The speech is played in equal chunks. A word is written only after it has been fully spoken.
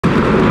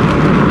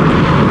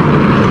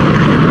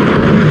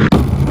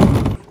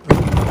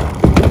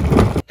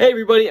Hey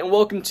everybody, and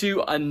welcome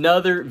to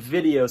another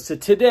video. So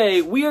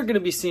today we are going to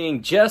be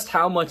seeing just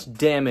how much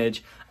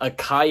damage a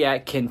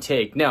kayak can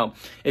take. Now,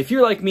 if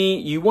you're like me,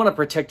 you want to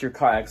protect your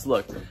kayaks.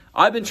 Look,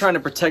 I've been trying to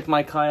protect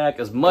my kayak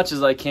as much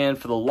as I can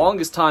for the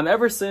longest time,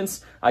 ever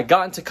since I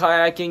got into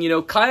kayaking. You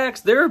know,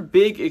 kayaks, they're a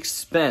big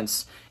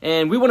expense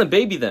and we want to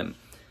baby them.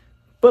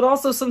 But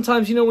also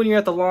sometimes, you know, when you're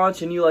at the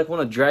launch and you like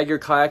want to drag your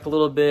kayak a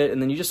little bit and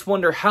then you just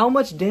wonder how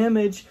much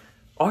damage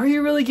are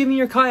you really giving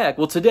your kayak?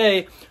 Well,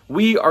 today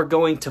we are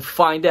going to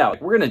find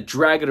out. We're going to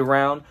drag it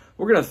around.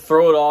 We're going to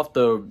throw it off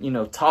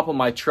the, top of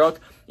my truck.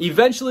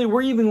 Eventually,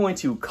 we're even going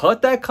to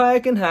cut that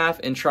kayak in half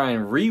and try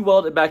and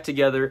re-weld it back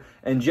together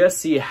and just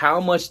see how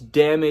much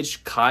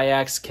damage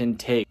kayaks can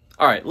take.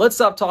 All right, let's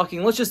stop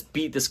talking. Let's just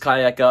beat this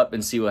kayak up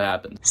and see what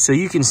happens. So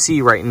you can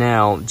see right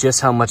now just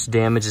how much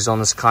damage is on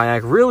this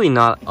kayak. Really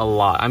not a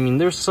lot. I mean,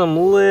 there's some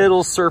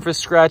little surface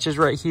scratches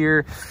right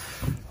here.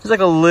 There's like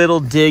a little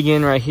dig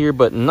in right here,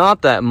 but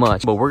not that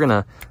much. But we're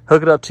gonna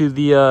hook it up to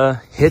the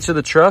hitch of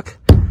the truck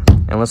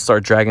and let's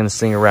start dragging this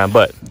thing around.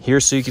 But here,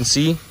 so you can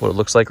see what it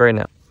looks like right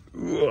now.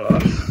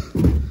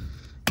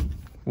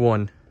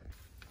 1,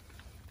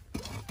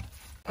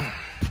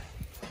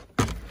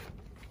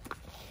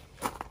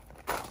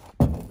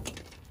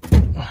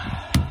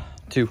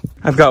 2.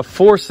 I've got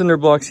 4 cinder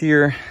blocks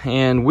here,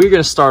 and we're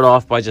gonna start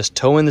off by just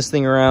towing this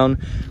thing around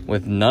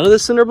with none of the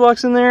cinder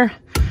blocks in there.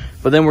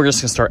 But then we're just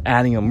gonna start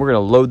adding them. We're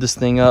gonna load this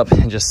thing up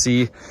and just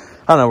see, I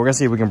don't know, we're gonna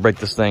see if we can break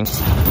this thing.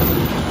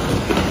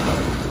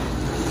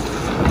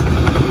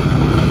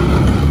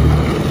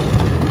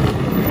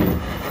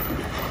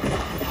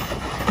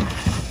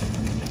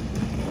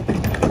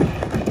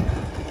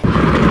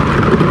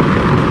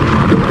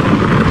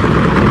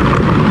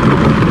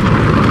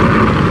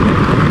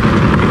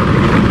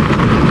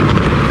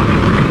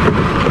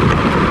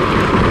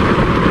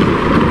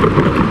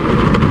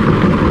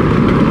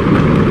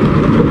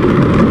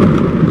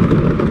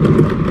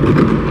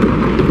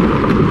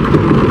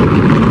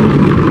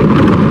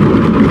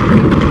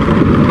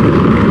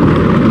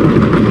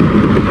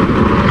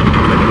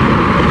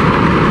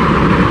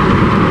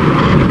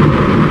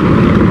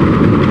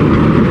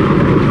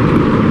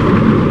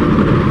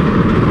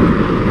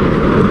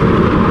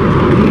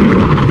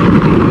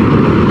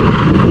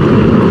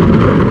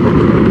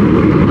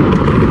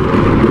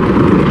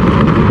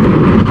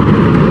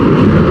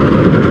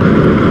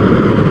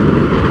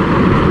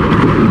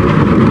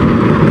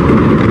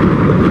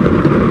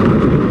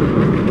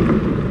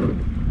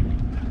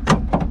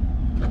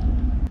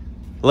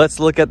 Let's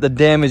look at the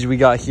damage we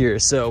got here.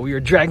 So we are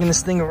dragging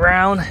this thing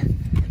around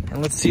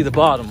and let's see the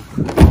bottom.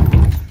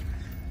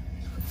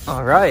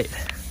 All right.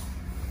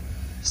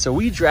 So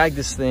we dragged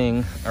this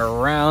thing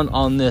around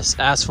on this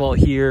asphalt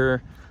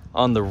here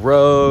on the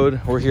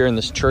road. We're here in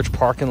this church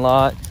parking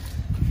lot.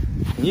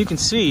 And you can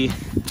see,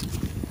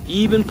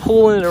 even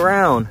pulling it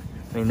around,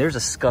 I mean, there's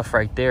a scuff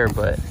right there,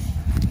 but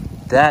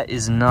that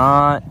is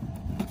not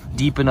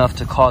deep enough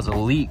to cause a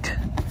leak.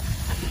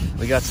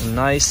 We got some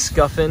nice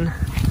scuffing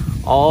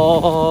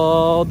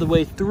all the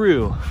way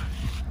through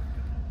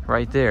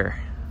right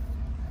there.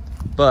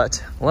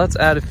 But let's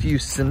add a few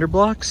cinder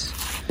blocks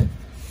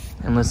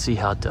and let's see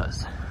how it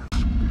does.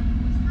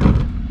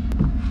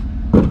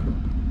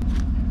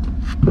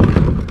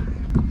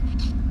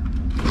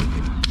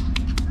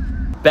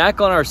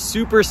 Back on our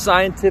super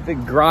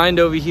scientific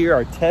grind over here,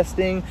 our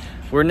testing.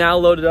 We're now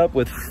loaded up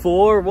with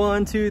 4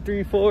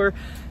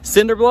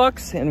 cinder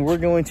blocks, and we're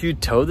going to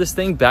tow this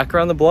thing back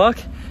around the block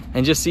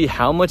and just see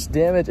how much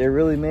damage it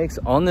really makes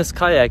on this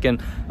kayak.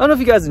 And I don't know if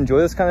you guys enjoy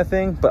this kind of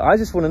thing, but I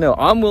just want to know,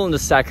 I'm willing to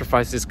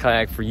sacrifice this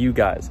kayak for you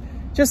guys,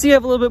 just so you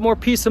have a little bit more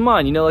peace of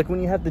mind. You know, like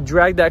when you have to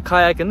drag that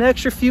kayak an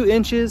extra few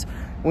inches,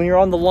 when you're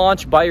on the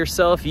launch by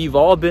yourself, you've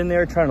all been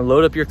there trying to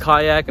load up your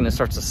kayak and it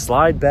starts to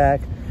slide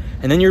back.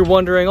 And then you're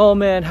wondering, oh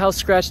man, how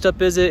scratched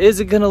up is it? Is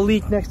it gonna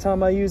leak next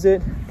time I use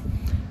it?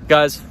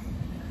 Guys,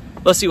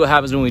 let's see what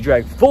happens when we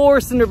drag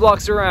 4 cinder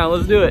blocks around.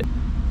 Let's do it.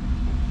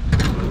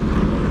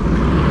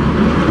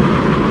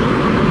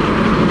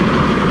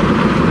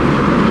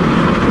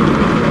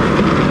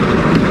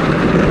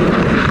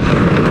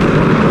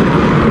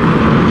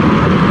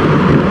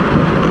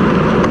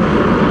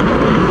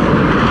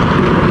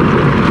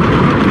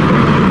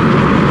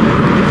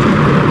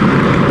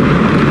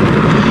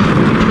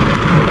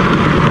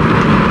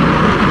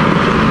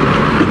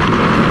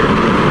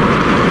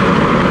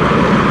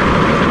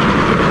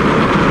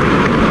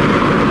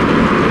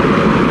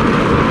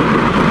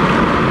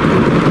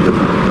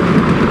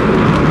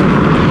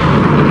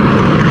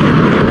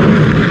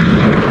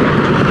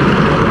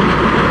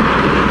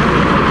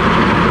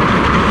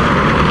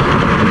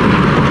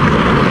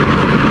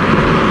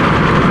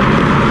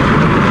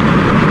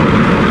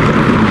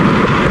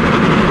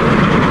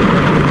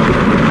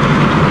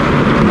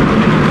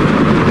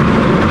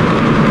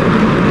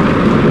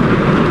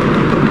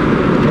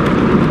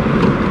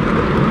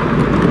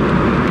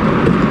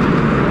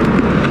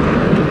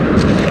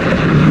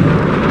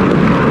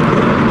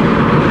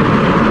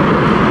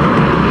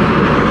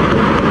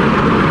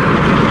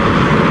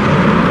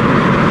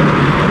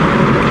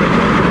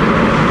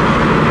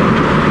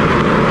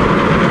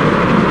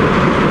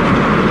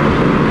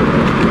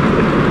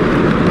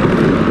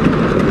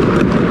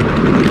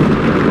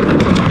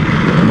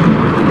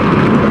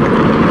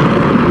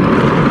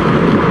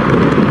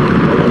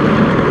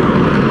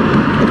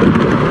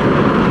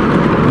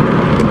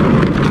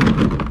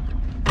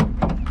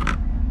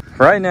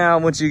 right now,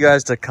 I want you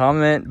guys to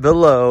comment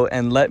below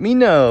and let me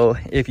know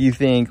if you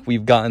think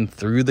we've gotten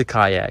through the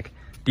kayak.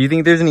 Do you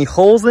think there's any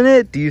holes in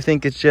it? Do you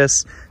think it's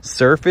just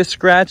surface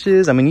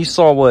scratches? I mean, you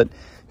saw what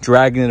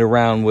dragging it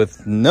around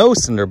with no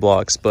cinder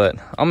blocks, but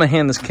I'm gonna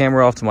hand this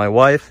camera off to my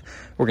wife.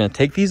 We're gonna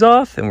take these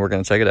off and we're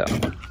gonna check it out.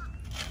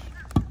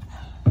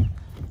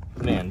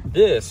 Man,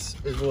 this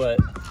is what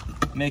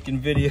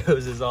making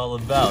videos is all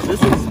about.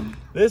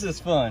 This is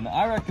fun.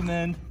 I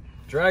recommend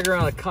drag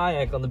around a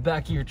kayak on the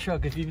back of your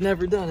truck if you've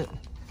never done it.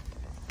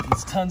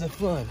 It's tons of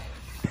fun.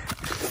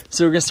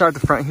 So we're gonna start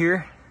at the front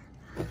here.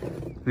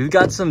 We've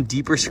got some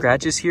deeper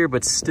scratches here,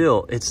 but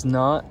still, it's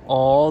not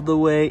all the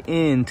way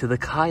into the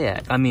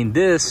kayak. I mean,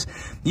 this,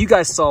 you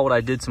guys saw what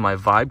I did to my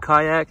Vibe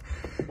kayak.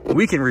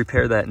 We can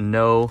repair that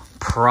no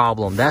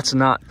problem. That's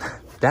nothing.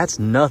 That's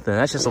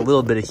just a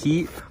little bit of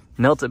heat,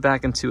 melt it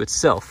back into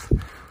itself.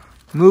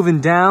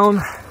 Moving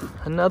down,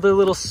 another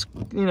little,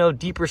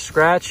 deeper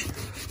scratch.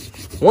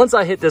 Once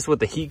I hit this with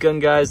the heat gun,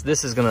 guys,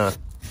 this is gonna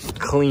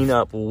clean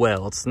up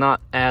well. It's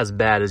not as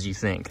bad as you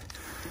think.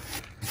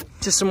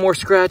 Just some more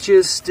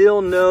scratches,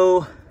 still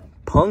no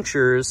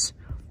punctures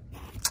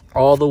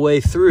all the way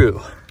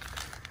through.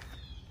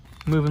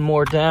 Moving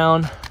more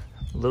down,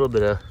 a little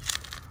bit of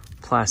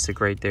plastic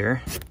right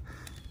there.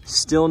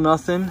 Still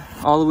nothing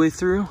all the way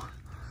through.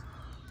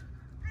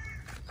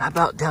 How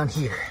about down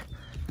here?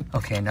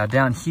 Okay, now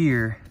down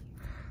here,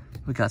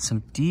 we got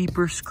some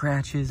deeper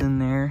scratches in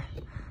there,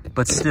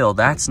 but still,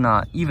 that's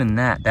not a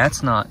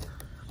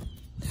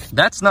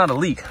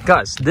leak.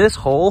 Guys, this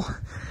hole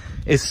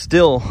is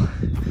still,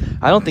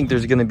 I don't think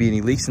there's gonna be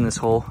any leaks in this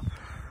hole.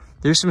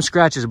 There's some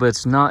scratches, but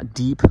it's not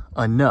deep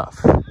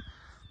enough.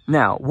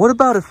 Now, what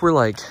about if we're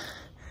like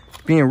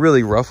being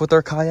really rough with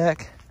our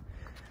kayak?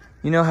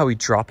 You know how we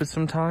drop it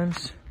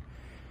sometimes?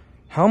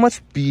 How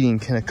much beating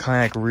can a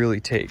kayak really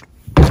take?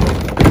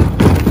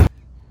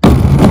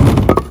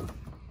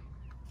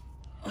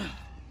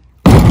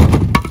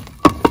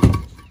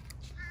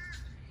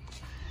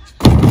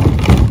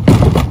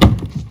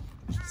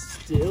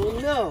 Still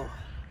no.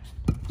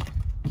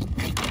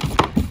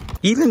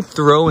 Even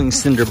throwing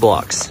cinder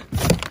blocks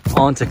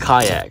onto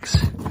kayaks,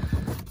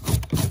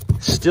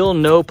 still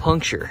no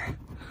puncture.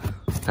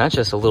 That's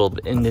just a little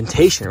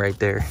indentation right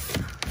there,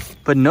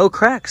 but no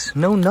cracks,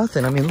 no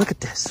nothing. I mean, look at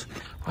this.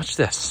 Watch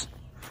this.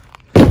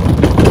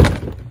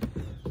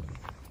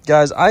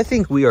 Guys, I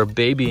think we are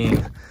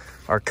babying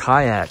our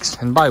kayaks.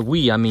 And by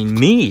we, I mean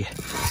me.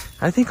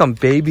 I think I'm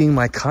babying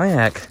my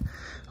kayak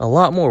a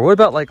lot more. What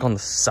about like on the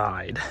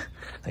side?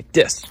 Like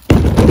this.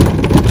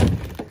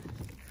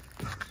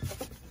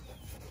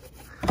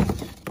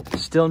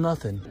 Still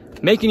nothing.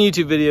 Making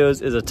YouTube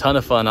videos is a ton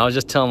of fun. I was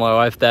just telling my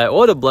wife that.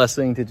 What a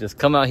blessing to just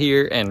come out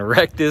here and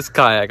wreck this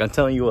kayak. I'm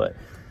telling you what.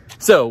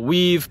 So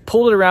we've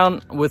pulled it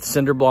around with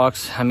cinder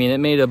blocks. I mean, it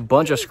made a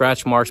bunch of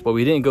scratch marks, but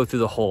we didn't go through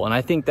the hole. And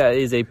I think that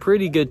is a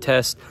pretty good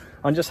test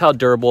on just how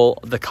durable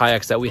the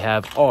kayaks that we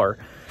have are.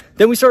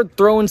 Then we started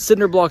throwing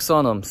cinder blocks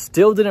on them.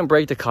 Still didn't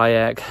break the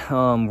kayak.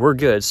 We're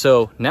good.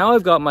 So now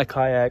I've got my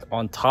kayak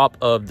on top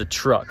of the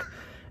truck.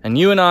 And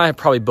you and I have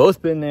probably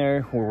both been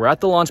there. We're at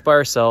the launch by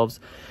ourselves.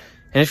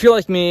 And if you're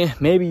like me,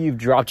 maybe you've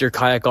dropped your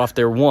kayak off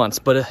there once,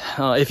 but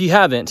if you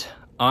haven't,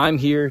 I'm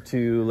here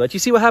to let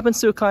you see what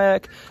happens to a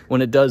kayak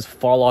when it does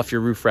fall off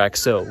your roof rack.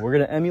 So we're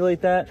gonna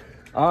emulate that.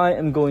 I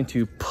am going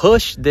to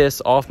push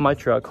this off my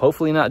truck,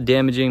 hopefully not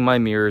damaging my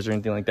mirrors or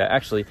anything like that.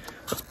 Actually,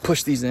 let's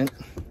push these in,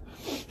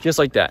 just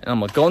like that. And I'm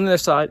gonna go on the other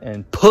side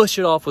and push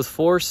it off with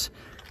force.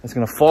 It's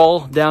gonna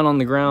fall down on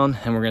the ground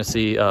and we're gonna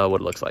see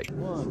what it looks like.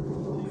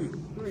 1,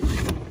 2, 3.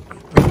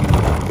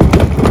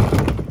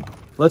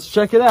 Let's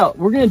check it out.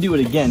 We're gonna do it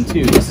again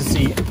too, just to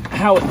see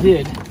how it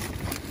did.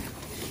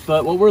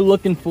 But what we're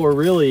looking for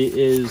really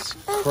is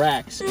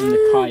cracks in the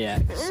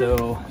kayak.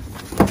 So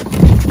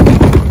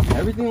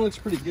everything looks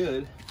pretty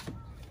good.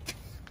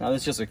 Now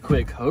that's just a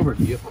quick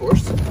overview, of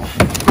course.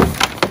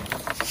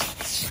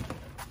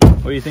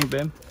 What do you think,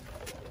 babe?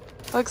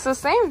 Looks the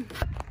same.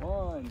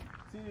 1,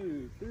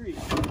 2, 3.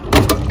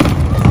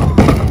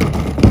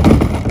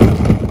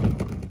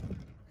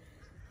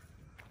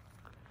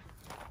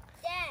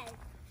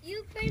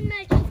 You pretty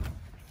much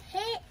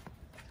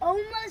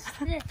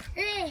hit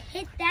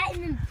that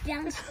and then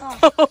bounced off.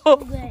 So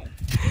good.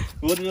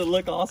 Wouldn't it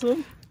look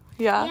awesome?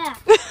 Yeah. Yeah.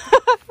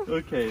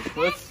 Okay,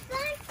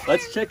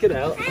 let's check it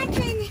out.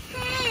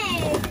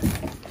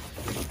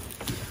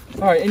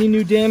 All right, any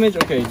new damage?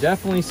 Okay,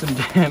 definitely some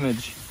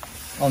damage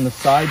on the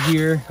side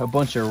here. A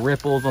bunch of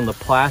ripples on the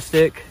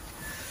plastic.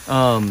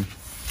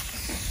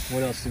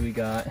 What else do we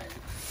got?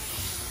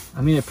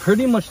 I mean, it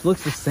pretty much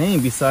looks the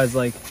same besides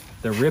like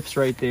the rips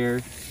right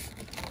there.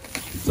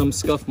 Some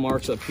scuff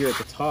marks up here at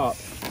the top.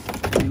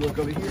 You look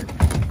over here.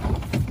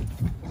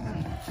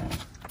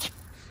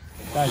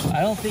 Guys, I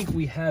don't think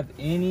we have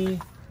any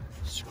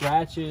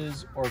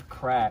scratches or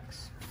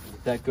cracks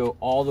that go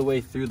all the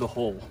way through the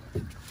hole.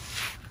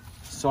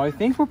 So I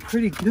think we're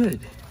pretty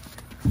good.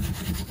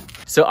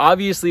 So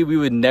obviously we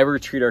would never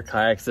treat our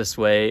kayaks this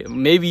way.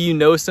 Maybe you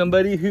know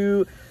somebody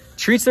who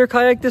treats their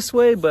kayak this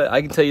way, but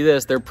I can tell you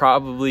this, they're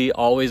probably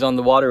always on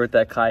the water with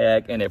that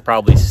kayak and it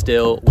probably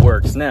still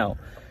works. Now,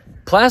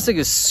 plastic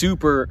is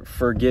super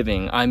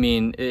forgiving. I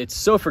mean, it's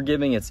so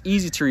forgiving, it's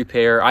easy to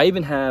repair. I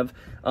even have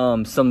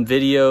some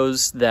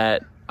videos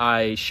that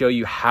I show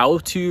you how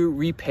to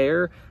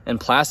repair and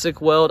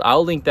plastic weld.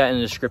 I'll link that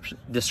in the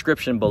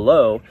description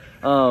below.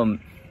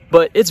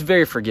 But it's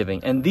very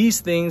forgiving, and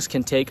these things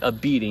can take a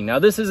beating. Now,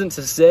 this isn't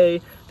to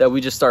say that we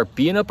just start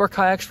beating up our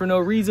kayaks for no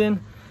reason,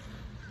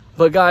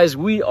 but guys,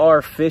 we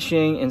are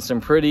fishing in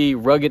some pretty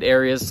rugged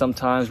areas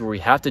sometimes where we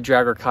have to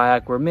drag our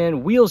kayak, where,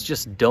 man, wheels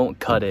just don't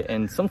cut it.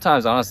 And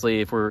sometimes,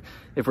 honestly, if we're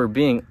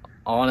being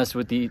honest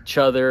with each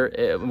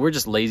other, we're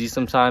just lazy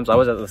sometimes. I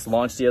was at this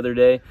launch the other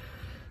day,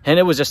 and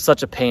it was just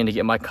such a pain to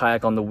get my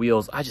kayak on the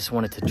wheels. I just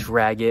wanted to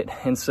drag it.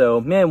 And so,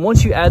 man,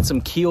 once you add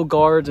some keel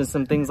guards and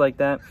some things like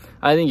that,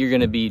 I think you're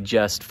gonna be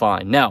just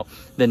fine. Now,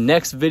 the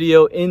next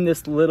video in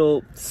this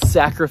little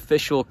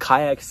sacrificial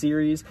kayak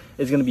series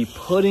is gonna be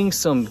putting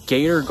some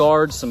gator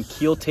guards, some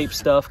keel tape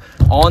stuff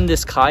on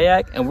this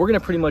kayak, and we're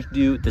gonna pretty much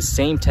do the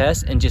same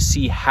test and just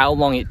see how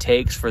long it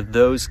takes for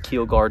those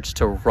keel guards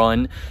to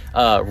run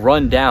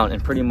down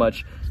and pretty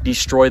much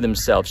destroy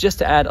themselves, just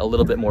to add a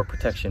little bit more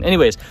protection.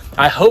 Anyways,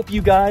 I hope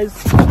you guys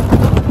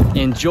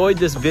enjoyed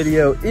this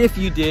video. If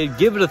you did,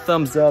 give it a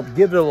thumbs up,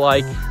 give it a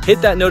like,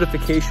 hit that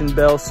notification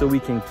bell so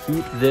we can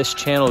keep this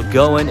channel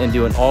going and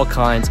doing all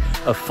kinds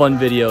of fun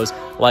videos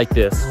like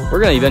this. We're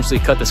gonna eventually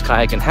cut this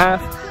kayak in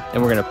half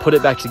and we're gonna put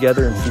it back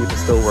together and see if it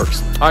still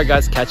works. All right,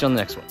 guys, catch you on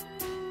the next one.